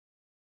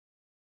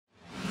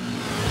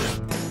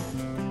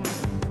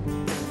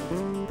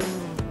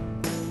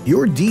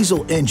Your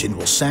diesel engine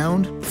will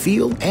sound,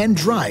 feel, and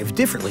drive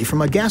differently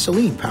from a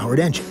gasoline-powered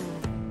engine.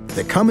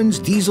 The Cummins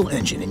Diesel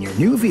engine in your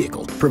new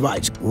vehicle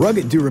provides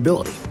rugged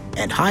durability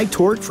and high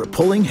torque for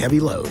pulling heavy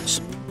loads.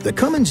 The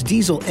Cummins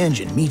Diesel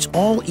engine meets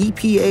all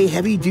EPA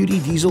heavy-duty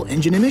diesel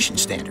engine emission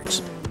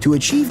standards. To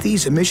achieve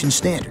these emission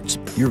standards,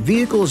 your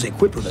vehicle is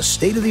equipped with a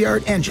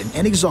state-of-the-art engine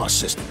and exhaust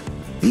system.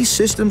 These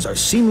systems are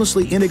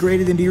seamlessly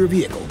integrated into your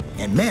vehicle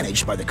and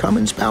managed by the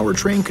Cummins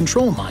Powertrain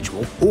Control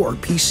Module, or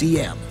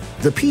PCM.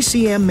 The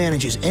PCM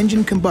manages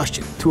engine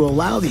combustion to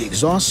allow the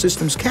exhaust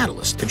system's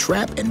catalyst to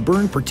trap and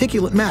burn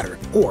particulate matter,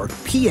 or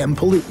PM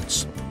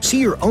pollutants. See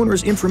your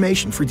owner's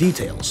information for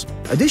details.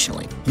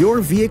 Additionally,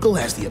 your vehicle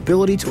has the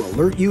ability to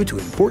alert you to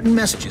important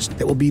messages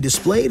that will be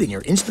displayed in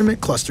your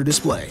instrument cluster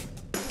display.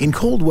 In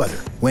cold weather,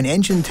 when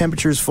engine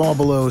temperatures fall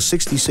below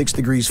 66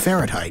 degrees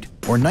Fahrenheit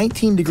or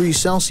 19 degrees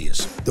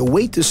Celsius, the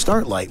wait to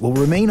start light will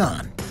remain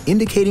on,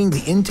 indicating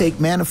the intake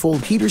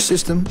manifold heater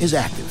system is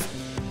active.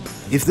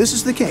 If this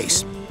is the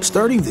case,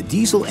 starting the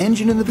diesel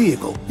engine in the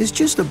vehicle is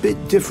just a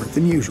bit different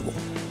than usual.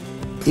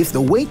 If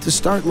the wait to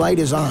start light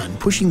is on,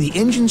 pushing the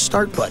engine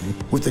start button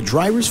with the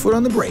driver's foot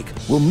on the brake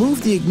will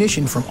move the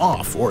ignition from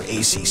off, or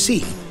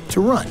ACC,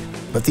 to run,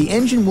 but the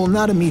engine will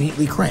not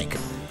immediately crank.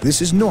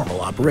 This is normal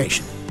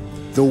operation.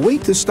 The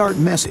wait to start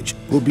message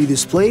will be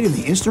displayed in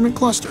the instrument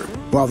cluster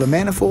while the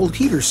manifold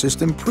heater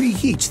system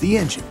preheats the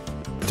engine.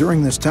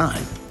 During this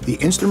time, the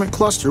instrument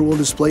cluster will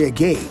display a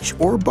gauge,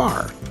 or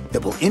bar,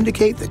 that will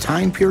indicate the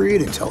time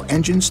period until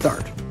engine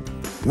start.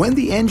 When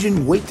the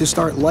engine wait to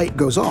start light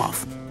goes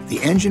off, the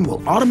engine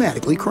will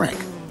automatically crank.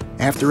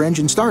 After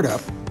engine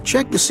startup,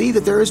 check to see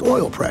that there is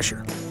oil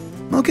pressure.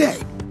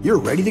 Okay, you're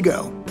ready to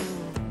go.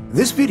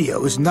 This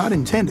video is not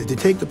intended to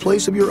take the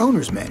place of your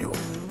owner's manual.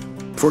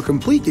 For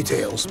complete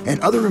details and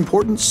other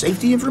important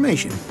safety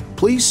information,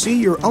 please see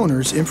your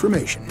owner's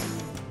information.